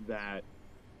 that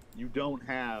you don't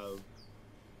have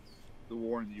the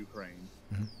war in the Ukraine,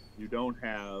 you don't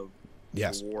have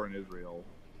the war in Israel,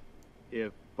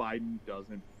 if Biden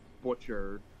doesn't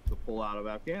butcher the pullout of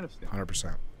Afghanistan.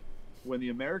 100%. When the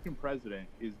American president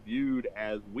is viewed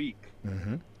as weak,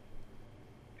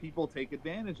 people take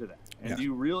advantage of that. And do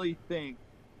you really think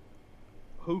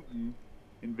Putin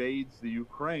invades the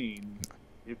Ukraine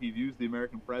if he views the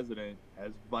American president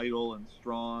as vital and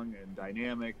strong and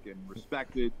dynamic and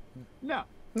respected? No.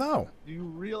 No. Do you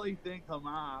really think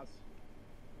Hamas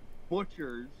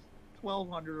butchers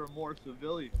 1,200 or more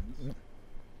civilians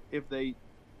if they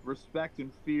respect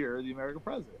and fear the American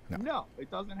president? No,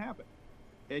 it doesn't happen.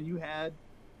 And you had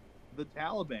the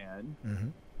Taliban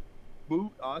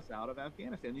boot us out of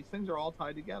Afghanistan. These things are all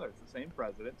tied together. It's the same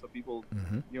president, so people,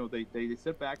 you know, they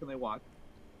sit back and they watch.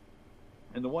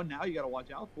 And the one now you got to watch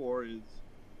out for is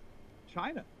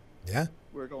China. Yeah.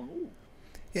 We're going, ooh,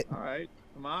 all right,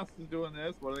 Hamas is doing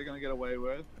this. What are they going to get away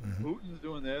with? Putin's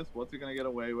doing this. What's he going to get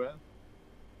away with?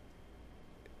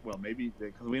 Well, maybe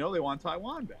because we know they want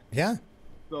Taiwan back. Yeah.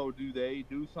 So do they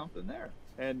do something there?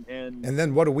 And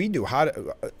then what do we do?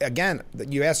 Again,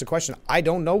 you asked the question. I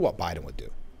don't know what Biden would do.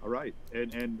 All right,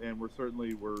 and we're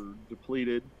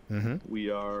depleted. We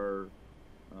are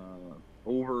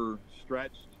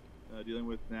overstretched dealing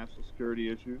with national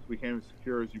security issues. We can't even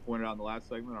secure, as you pointed out in the last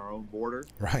segment, our own border.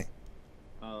 Right.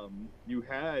 You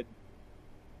had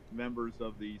members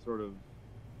of the sort of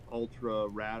ultra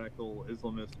radical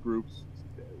Islamist groups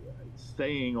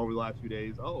saying over the last few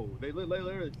days, "Oh, they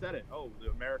literally said it. Oh,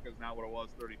 America's not what it was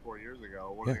 34 years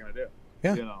ago. What are they going to do?"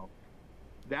 Yeah. You know.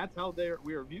 That's how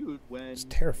we are viewed when it's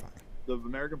terrifying. The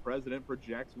American president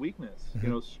projects weakness. You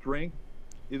know, strength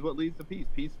is what leads to peace.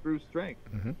 Peace through strength.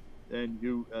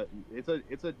 And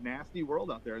it's a nasty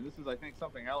world out there. And this is, I think,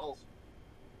 something else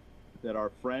that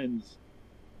our friends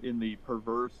in the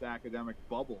perverse academic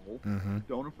bubble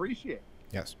don't appreciate.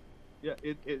 Yes. Yeah.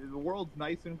 The world's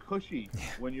nice and cushy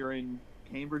when you're in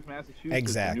Cambridge,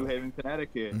 Massachusetts, or New Haven,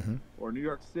 Connecticut, or New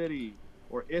York City,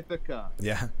 or Ithaca.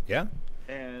 Yeah. Yeah.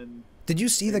 And did you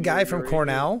see the guy from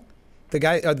Cornell? The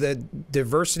guy, the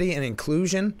diversity and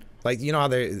inclusion, like, you know how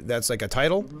that's like a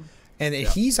title? And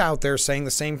he's out there saying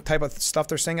the same type of stuff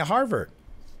they're saying at Harvard.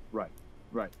 Right,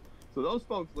 right. So those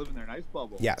folks live in their nice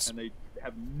bubble. Yes. And they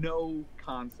have no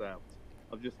concept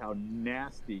of just how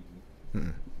nasty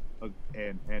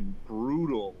and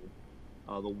brutal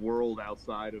the world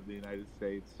outside of the United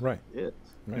States is. Right. You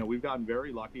know, we've gotten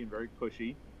very lucky and very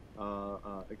cushy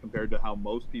compared to how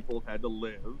most people have had to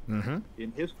live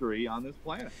in history on this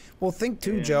planet. Well, think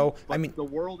too, Joe. I mean, the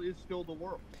world is still the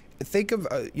world. Think of,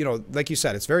 you know, like you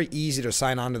said, it's very easy to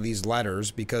sign on to these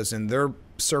letters because in their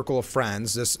circle of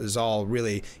friends, this is all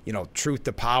really, you know, truth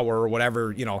to power or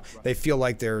whatever, you know, they feel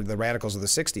like they're the radicals of the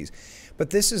 60s.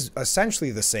 But this is essentially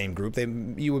the same group.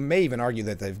 You may even argue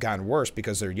that they've gotten worse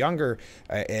because they're younger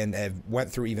and have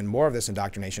went through even more of this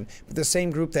indoctrination. But the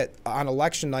same group that on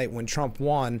election night when Trump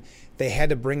won, they had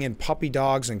to bring in puppy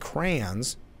dogs and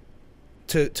crayons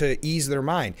to ease their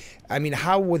mind. I mean,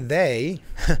 how would they...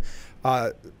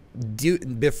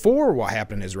 before what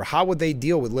happened in Israel, how would they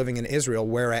deal with living in Israel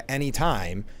where at any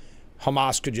time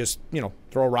Hamas could just, you know,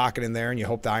 throw a rocket in there and you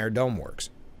hope the Iron Dome works?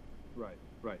 Right,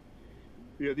 right.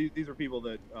 You know, these are people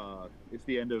that it's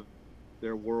the end of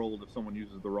their world if someone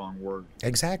uses the wrong word.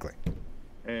 Exactly.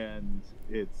 And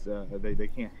it's they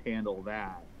can't handle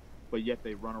that, but yet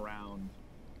they run around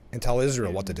and tell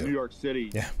Israel what to do. New York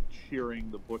City,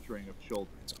 cheering the butchering of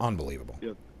children. It's unbelievable.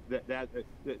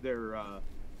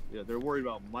 You know, they're worried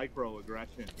about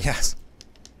microaggression. Yes.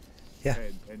 Yeah.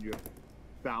 And you have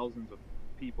thousands of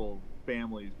people,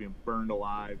 families being burned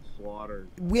alive, slaughtered.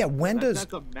 Yeah,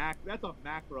 that's a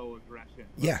macro aggression.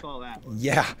 Let's call that one.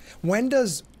 Yeah. When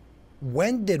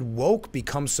did woke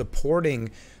become supporting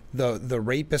the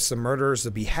rapists, the murderers,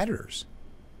 the beheaders?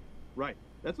 Right.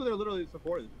 That's what they're literally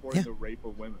supporting the rape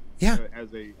of women. Yeah.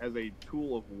 As a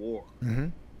tool of war. Mm-hmm.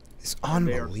 It's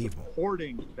unbelievable. They are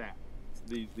supporting that.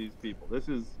 These people. This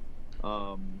is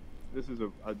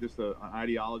just an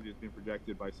ideology that's being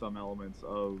projected by some elements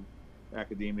of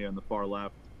academia and the far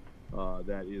left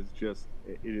that is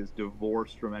it is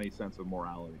divorced from any sense of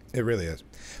morality. It really is.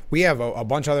 We have a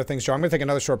bunch of other things, Joe. I'm going to take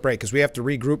another short break because we have to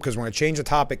regroup because we're going to change the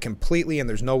topic completely and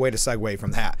there's no way to segue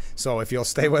from that. So if you'll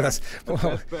stay with us.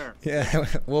 That's fair. Yeah,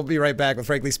 we'll be right back with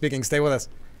Frankly Speaking. Stay with us.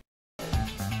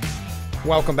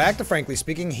 Welcome back to Frankly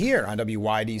Speaking here on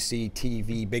WYDC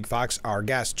TV Big Fox. Our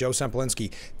guest, Joe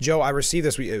Sempolinski. Joe, I received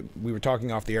this. We were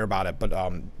talking off the air about it, but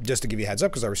just to give you a heads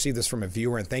up, because I received this from a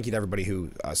viewer, and thank you to everybody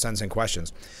who sends in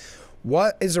questions.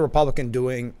 What is the Republican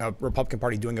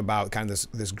Party doing about kind of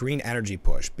this green energy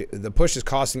push? The push is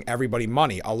costing everybody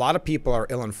money. A lot of people are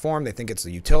ill-informed. They think it's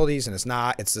the utilities, and it's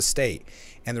not. It's the state.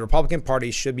 And the Republican Party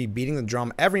should be beating the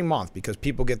drum every month because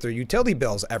people get their utility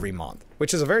bills every month,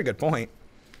 which is a very good point.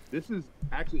 This is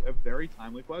actually a very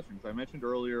timely question because I mentioned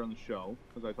earlier on the show,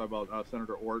 because I talked about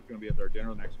Senator Ort going to be at their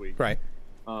dinner next week. Right.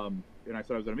 And I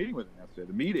said I was at a meeting with him yesterday.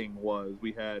 The meeting was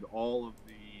we had all of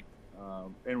the,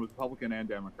 and it was Republican and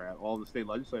Democrat, all the state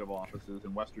legislative offices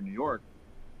in Western New York.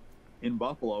 In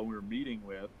Buffalo, we were meeting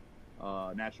with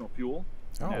National Fuel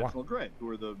and National Grid, who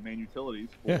are the main utilities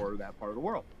for that part of the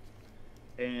world.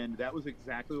 And that was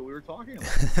exactly what we were talking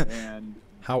about. And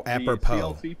how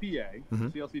apropos. The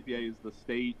CLCPA is the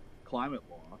state climate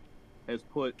law, has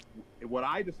put what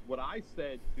I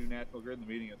said to National Grid in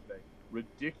the meeting yesterday,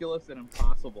 ridiculous and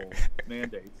impossible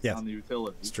mandates on the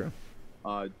utilities. It's true.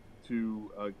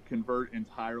 To convert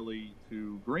entirely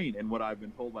to green. And what I've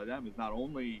been told by them is not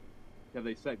only have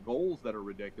they set goals that are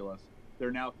ridiculous,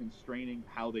 they're now constraining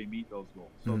how they meet those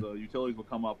goals. So the utilities will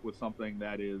come up with something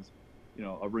that is,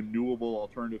 a renewable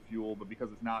alternative fuel, but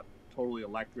because it's not totally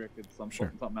electric, it's something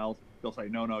else, they'll say,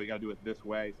 no, you got to do it this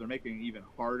way. So they're making it even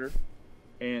harder.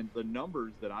 And the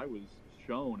numbers that I was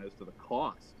shown as to the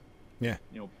cost,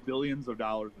 billions of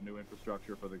dollars of new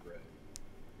infrastructure for the grid,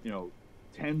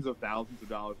 tens of thousands of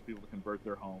dollars for people to convert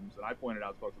their homes. And I pointed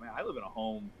out to folks, man, I live in a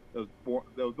home that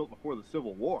was built before the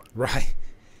Civil War. Right.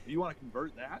 You want to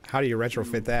convert that? How do you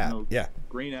retrofit that?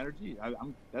 Green energy.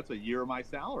 That's a year of my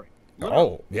salary.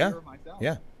 Yeah.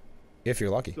 If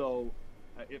you're lucky. So,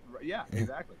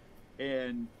 exactly.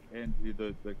 And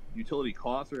the utility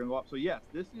costs are going to go up. So yes,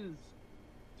 this is,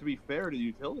 to be fair to the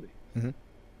utilities,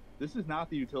 this is not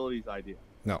the utilities' idea.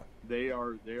 No. They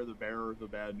are the bearers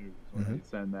of bad news when they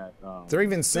send that. They're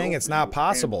even saying it's not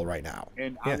possible right now.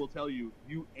 And I will tell you,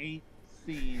 you ain't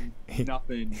seen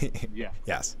nothing yet.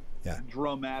 Yes. Yeah.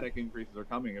 Dramatic increases are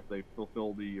coming if they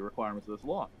fulfill the requirements of this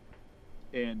law.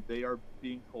 And they are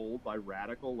being told by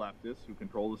radical leftists who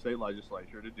control the state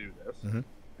legislature to do this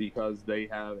because they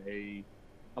have a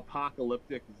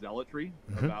apocalyptic zealotry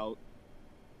about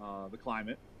the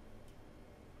climate.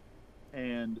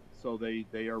 And so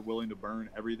they are willing to burn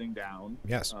everything down.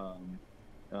 Yes.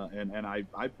 And I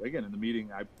again, in the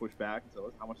meeting, I pushed back and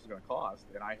said, how much is it going to cost?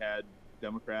 And I had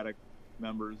Democratic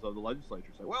members of the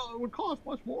legislature say, well, it would cost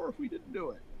much more if we didn't do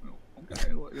it.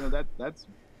 Okay, that's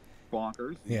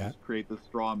bonkers. You just create this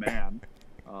straw man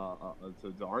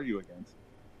to argue against.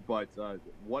 But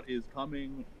what is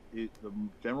coming, the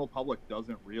general public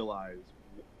doesn't realize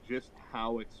just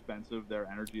how expensive their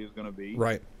energy is going to be,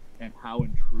 right? And how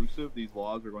intrusive these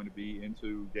laws are going to be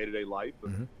into day-to-day life.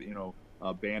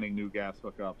 Banning new gas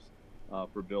hookups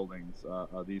for buildings,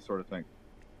 these sort of things.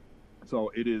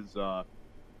 So it is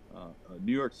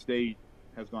New York State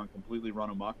has gone completely run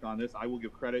amok on this. I will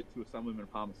give credit to Assemblyman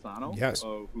Palmisano,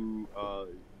 who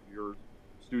your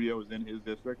studio is in his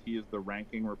district. He is the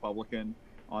ranking Republican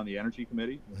on the Energy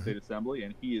Committee in the State Assembly,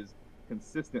 and he is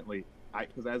consistently,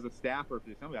 because as a staffer for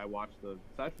the Assembly, I watch the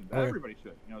sessions. Everybody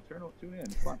should, tune in,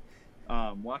 it's fun.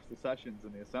 Watch the sessions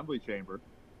in the Assembly chamber,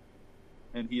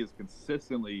 and he is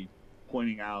consistently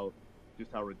pointing out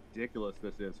just how ridiculous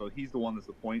this is. So he's the one that's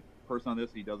the point person on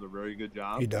this. He does a very good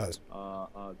job. He does.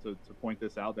 To point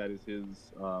this out. That is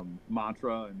his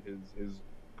mantra and his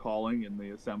calling in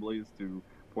the Assembly is to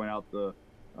point out the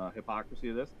hypocrisy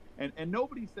of this. And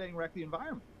nobody's saying wreck the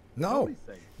environment. No. Nobody's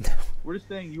saying. We're just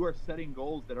saying you are setting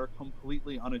goals that are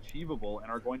completely unachievable and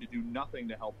are going to do nothing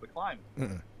to help the climate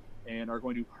and are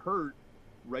going to hurt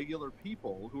regular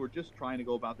people who are just trying to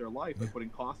go about their life and putting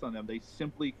costs on them they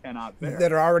simply cannot bear.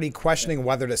 That are already questioning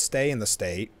whether to stay in the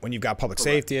state when you've got public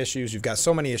safety issues, you've got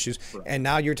so many issues, and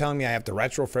now you're telling me I have to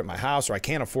retrofit my house or I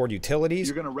can't afford utilities.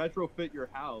 You're going to retrofit your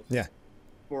house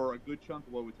for a good chunk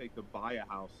of what it would take to buy a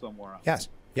house somewhere else. Yes,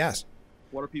 yes.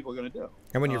 What are people going to do?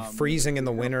 And when you're freezing in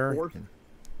the winter.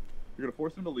 You're going to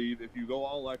force them to leave. If you go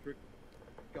all electric,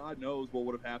 God knows what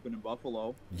would have happened in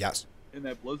Buffalo. Yes. In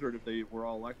that blizzard, if they were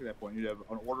all electric at that point, you'd have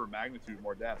an order of magnitude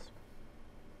more deaths.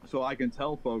 So I can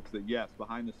tell folks that, yes,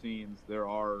 behind the scenes, there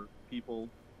are people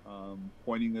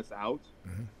pointing this out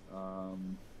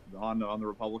on the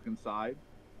Republican side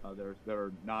that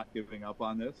are not giving up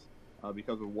on this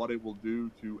because of what it will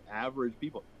do to average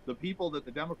people. The people that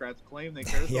the Democrats claim they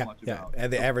care so much about.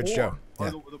 And the average Joe.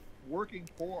 The working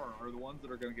poor are the ones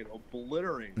that are going to get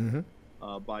obliterated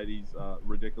by these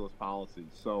ridiculous policies.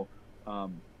 So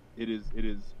it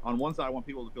is on one side, I want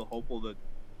people to feel hopeful that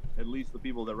at least the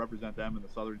people that represent them in the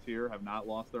southern tier have not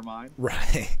lost their mind.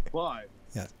 Right. But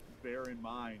bear in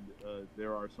mind,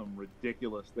 there are some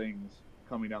ridiculous things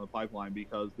coming down the pipeline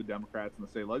because the Democrats in the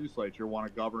state legislature want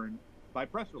to govern by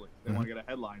press release. They want to get a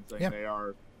headline saying they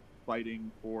are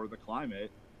fighting for the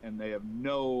climate, and they have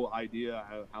no idea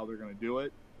how they're going to do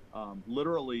it.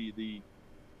 Literally,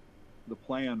 the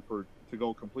plan to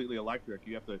go completely electric,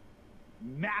 you have to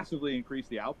massively increase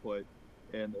the output,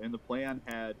 and the plan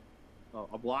had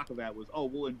a block of that was,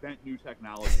 we'll invent new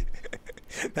technology.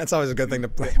 That's always a good thing to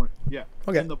play. Yeah.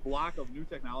 Okay. And the block of new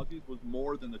technologies was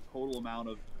more than the total amount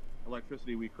of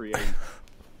electricity we create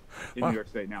in New York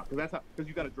State now. Because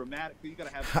you got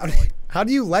to have. How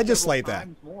do you legislate that?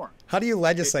 More. How do you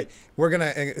legislate? We're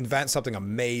gonna invent something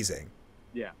amazing.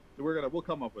 Yeah. We'll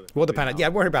come up with it. We'll depend on. Yeah,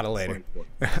 we'll worry about it later.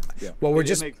 Well,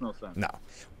 it makes no sense. No,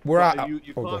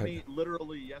 you caught me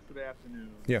literally yesterday afternoon.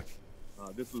 Yeah.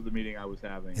 This was the meeting I was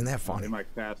having. Isn't that funny? In my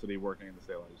capacity working in the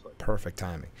state legislature. Perfect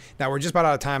timing. Now we're just about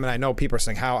out of time, and I know people are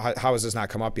saying, how has this not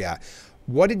come up yet?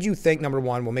 What did you think? Number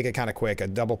one, we'll make it kind of quick, a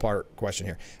double part question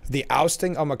here. The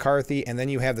ousting of McCarthy, and then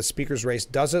you have the speaker's race.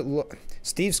 Does it look?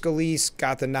 Steve Scalise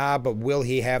got the nod, but will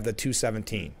he have the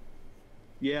 217?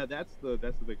 Yeah, that's the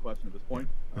big question at this point,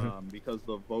 because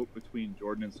the vote between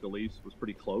Jordan and Scalise was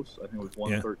pretty close. I think it was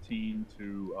 113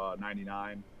 to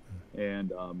 99,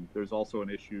 and there's also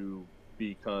an issue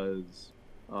because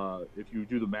if you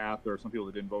do the math, there are some people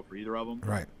that didn't vote for either of them.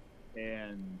 Right.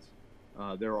 And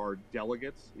there are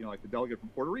delegates, like the delegate from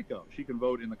Puerto Rico. She can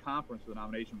vote in the conference for the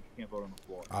nomination, but she can't vote on the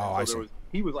floor. Oh, so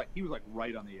he was like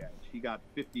right on the edge. He got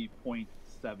 50.7%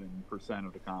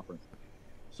 of the conference.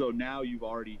 So now you've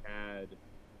already had,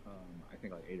 I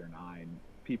think like 8 or 9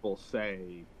 people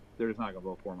say they're just not going to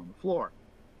vote for him on the floor.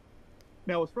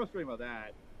 Now, what's frustrating about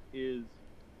that is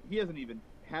he hasn't even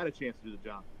had a chance to do the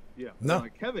job. Yeah. No.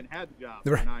 Like Kevin had the job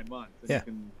for 9 months, and you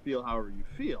can feel however you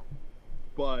feel.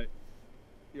 But,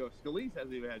 Scalise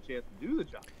hasn't even had a chance to do the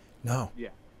job. No. Yeah.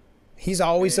 He's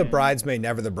always a bridesmaid,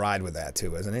 never the bride with that,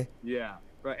 too, isn't he? Yeah.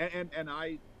 Right. And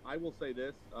I will say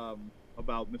this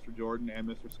about Mr. Jordan and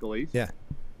Mr. Scalise. Yeah.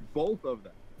 Both of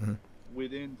them,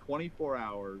 within 24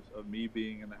 hours of me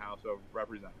being in the House of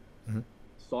Representatives,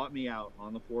 sought me out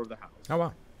on the floor of the House. Oh,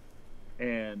 wow.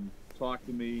 And talked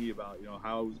to me about,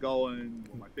 how it was going,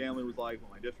 what my family was like,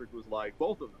 what my district was like,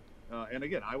 both of them. And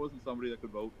again, I wasn't somebody that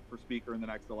could vote for speaker in the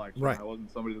next election. Right. I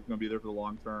wasn't somebody that's going to be there for the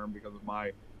long term because of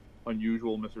my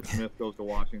unusual Mr. Smith goes to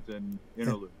Washington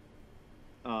interlude.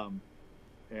 And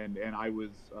I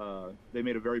was, they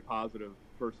made a very positive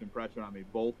first impression on me,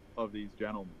 both of these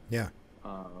gentlemen. Yeah.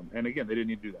 And again, they didn't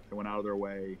need to do that. They went out of their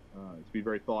way to be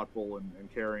very thoughtful and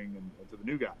caring and to the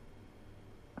new guy.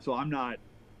 So I'm going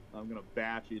to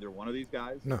bash either one of these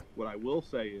guys. No. What I will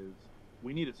say is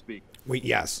we need a speaker.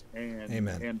 Yes. And,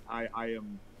 Amen. And I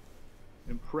am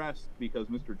impressed because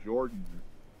Mr. Jordan,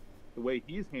 the way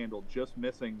he's handled just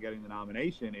missing getting the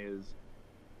nomination is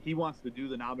he wants to do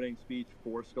the nominating speech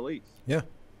for Scalise. Yeah.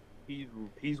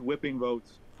 He's whipping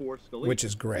votes for Scalise. Which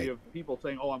is great. You have people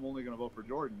saying, I'm only going to vote for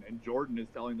Jordan. And Jordan is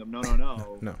telling them, no.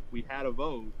 No. We had a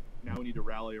vote. Now we need to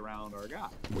rally around our guy.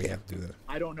 We have to do that.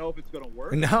 I don't know if it's going to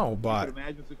work. No, but you could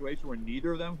imagine a situation where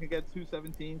neither of them can get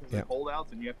 217 because they're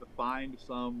holdouts, and you have to find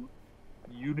some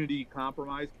unity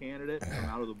compromise candidate from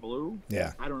out of the blue.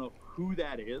 Yeah. I don't know who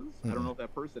that is. I don't know if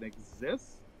that person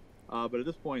exists. But at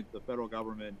this point, the federal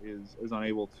government is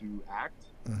unable to act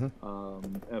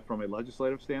from a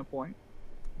legislative standpoint.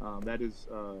 That is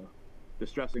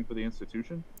distressing for the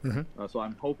institution. So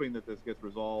I'm hoping that this gets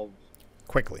resolved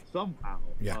quickly, somehow,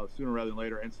 sooner rather than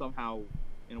later, and somehow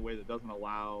in a way that doesn't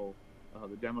allow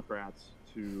the Democrats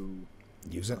to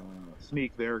use it,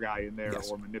 sneak their guy in there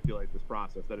or manipulate this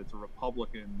process. That it's a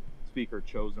Republican speaker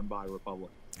chosen by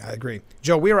Republicans. I agree.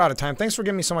 Joe, we are out of time. Thanks for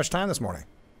giving me so much time this morning.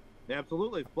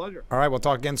 Absolutely. It's a pleasure. All right, we'll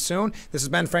talk again soon. This has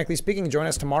been Frankly Speaking. Join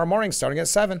us tomorrow morning starting at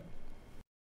 7.